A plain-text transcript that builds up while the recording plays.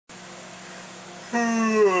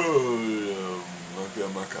Okay.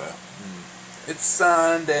 It's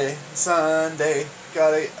Sunday,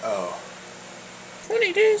 got it.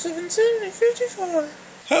 20 days of Insanity54.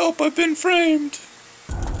 Help, I've been framed.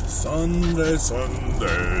 Sunday, so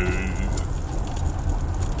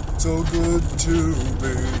good to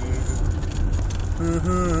be.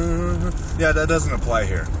 Yeah, that doesn't apply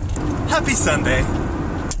here. Happy Sunday.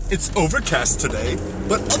 It's overcast today,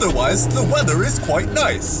 but otherwise the weather is quite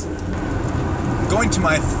nice. I'm going to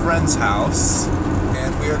my friend's house,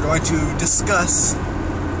 and we are going to discuss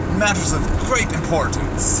matters of great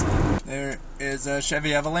importance. There is a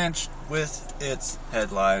Chevy Avalanche with its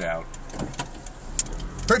headlight out.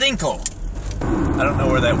 Perdinkle! I don't know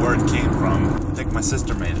where that word came from. I think my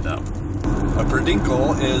sister made it up. A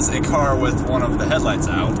perdinkle is a car with one of the headlights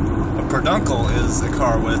out. A perduncle is a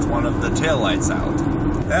car with one of the taillights out.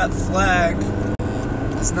 That flag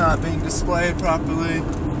is not being displayed properly.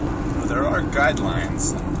 There are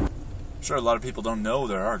guidelines. I'm sure a lot of people don't know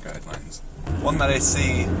there are guidelines. One that I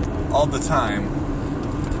see all the time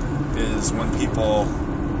is when people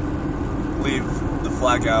leave the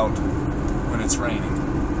flag out when it's raining.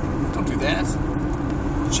 Don't do that.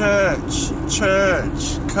 Church,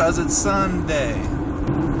 'cause it's Sunday.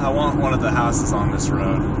 I want one of the houses on this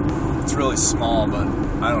road. It's really small, but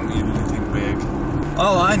I don't need anything big.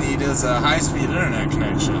 All I need is a high-speed internet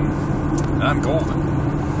connection, and I'm golden.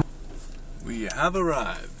 We have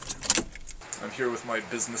arrived. I'm here with my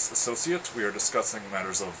business associate. We are discussing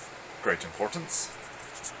matters of great importance.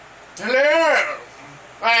 Hello!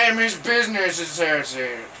 I am his business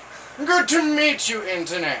associate. Good to meet you,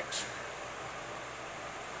 Internet.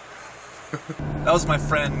 That was my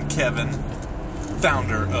friend Kevin,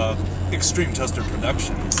 founder of Extreme Toaster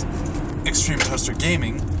Productions, Extreme Toaster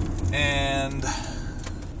Gaming, and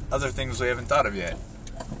other things we haven't thought of yet.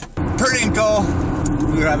 Perdinkle!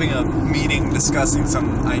 We were having a meeting discussing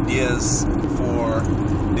some ideas for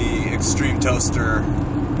the Extreme Toaster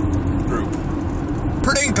group.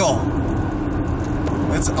 Perdinkle!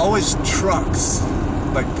 It's always trucks,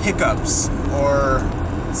 like pickups or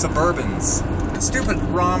Suburbans. Stupid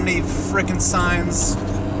Romney frickin' signs,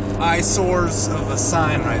 eyesores of a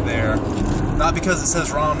sign right there. Not because it says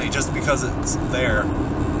Romney, just because it's there.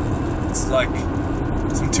 It's like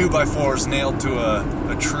some 2x4s nailed to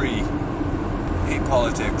a tree. Hate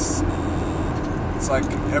politics. It's like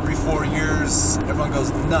every 4 years, everyone goes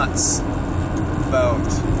nuts about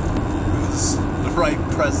who's the right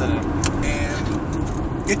president. And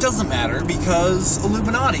it doesn't matter because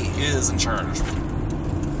Illuminati is in charge.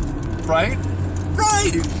 Right?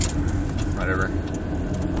 Right! Whatever.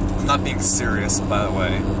 I'm not being serious, by the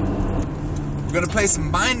way. We're gonna play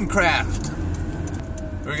some Minecraft.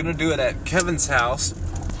 We're gonna do it at Kevin's house,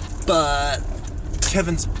 but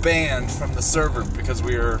Kevin's banned from the server because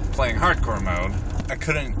we were playing hardcore mode. I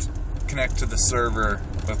couldn't connect to the server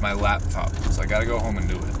with my laptop, so I gotta go home and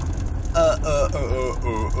do it.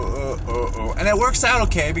 And it works out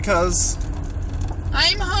okay because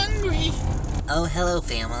I'm hungry. Oh, hello,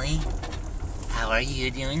 family. How are you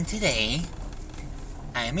doing today?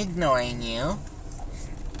 I'm ignoring you.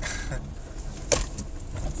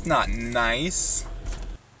 it's not nice.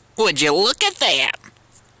 Would you look at that?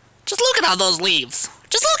 Just look at all those leaves.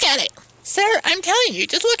 Just look at it. Sir, I'm telling you,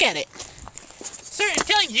 just look at it. Sir, I'm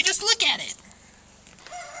telling you, just look at it.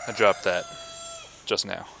 I dropped that just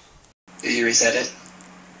now. Did you reset it?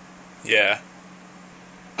 Yeah.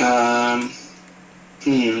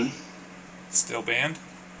 Still banned?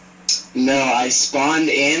 No, I spawned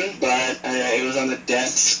in, but it was on the death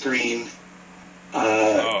screen.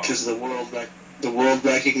 Because the world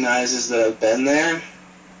recognizes that I've been there.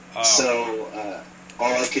 Oh. So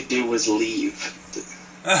all I could do was leave.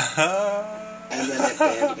 And then it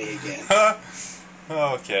banned me again.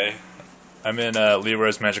 Okay. I'm in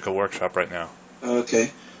Leroy's Magical Workshop right now.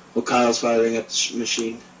 Okay. Well, Kyle's firing up the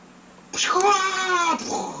machine.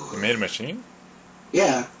 You made a machine?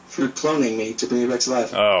 Yeah, for cloning me to bring me back to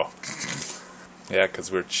life. Oh. Yeah, because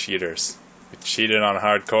we're cheaters. We cheated on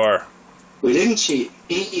hardcore. We didn't cheat.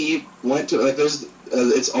 He went to, like, there's,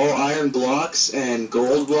 it's all iron blocks and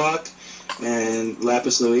gold block and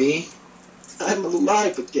lapis lazuli. I'm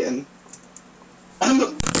alive again. I'm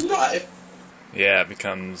alive. Yeah, it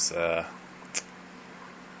becomes,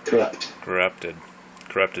 Corrupted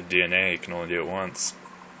DNA. You can only do it once.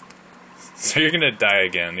 So you're gonna die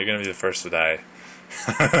again. You're gonna be the first to die.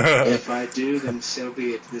 If I do, then so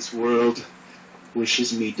be it. This world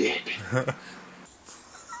wishes me dead.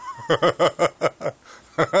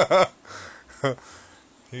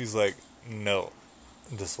 He's like, no.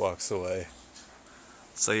 Just walks away.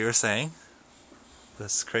 So you were saying?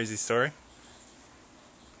 This crazy story?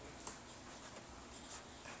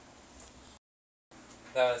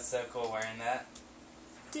 That was so cool wearing that.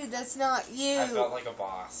 Dude, that's not you. I felt like a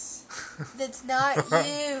boss. That's not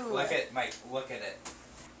you. Look at Mike. Look at it.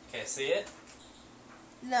 Okay, see it?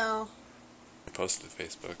 No. I posted to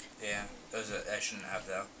Facebook. Yeah, I shouldn't have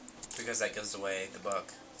though, because that gives away the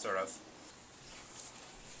book, sort of.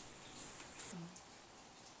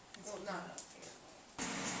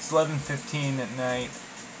 It's 11:15 at night,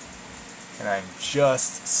 and I'm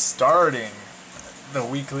just starting the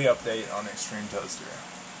weekly update on Extreme Toaster.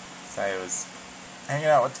 So I was hanging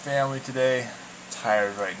out with the family today,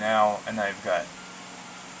 tired right now, and I've got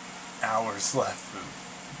hours left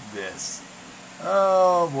of this.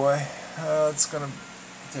 Oh boy, it's gonna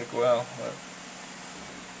take a while, but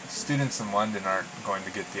students in London aren't going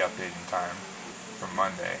to get the update in time for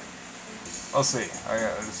Monday. I'll see. I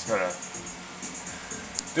just gotta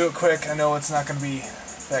do it quick. I know it's not gonna be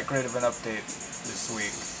that great of an update this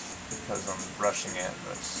week because I'm rushing it,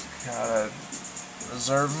 but just gotta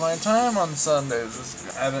reserve my time on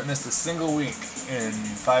Sundays. I haven't missed a single week in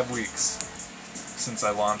 5 weeks since I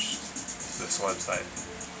launched this website.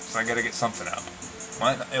 So I gotta get something out.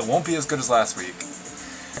 It won't be as good as last week.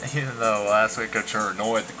 Even though last week I sure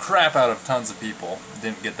annoyed the crap out of tons of people.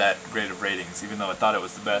 Didn't get that great of ratings, even though I thought it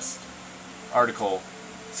was the best article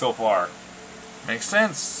so far. Makes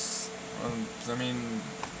sense. I mean,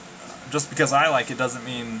 just because I like it doesn't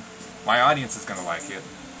mean my audience is gonna like it.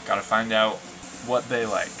 Gotta find out what they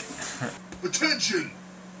like. Attention!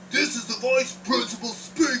 This is the Vice Principal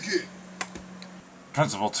speaking!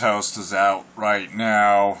 Principal Toast is out right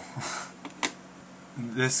now.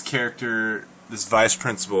 This character, this Vice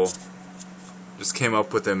Principal, just came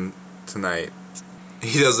up with him tonight.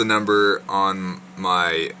 He does a number on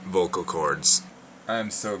my vocal cords. I'm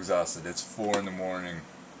so exhausted. It's 4 in the morning.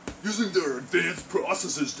 Using their advanced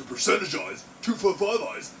processes to percentagize,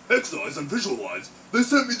 2.5ize, Xize, and visualize, they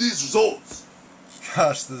sent me these results.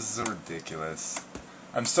 Gosh, this is ridiculous.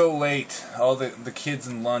 I'm so late. All the kids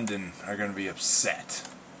in London are going to be upset.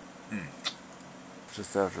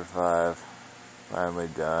 Just after 5. Finally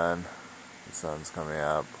done. The sun's coming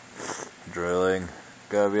up. Drilling.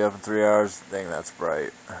 Gotta be up in 3 hours. Dang, that's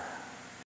bright.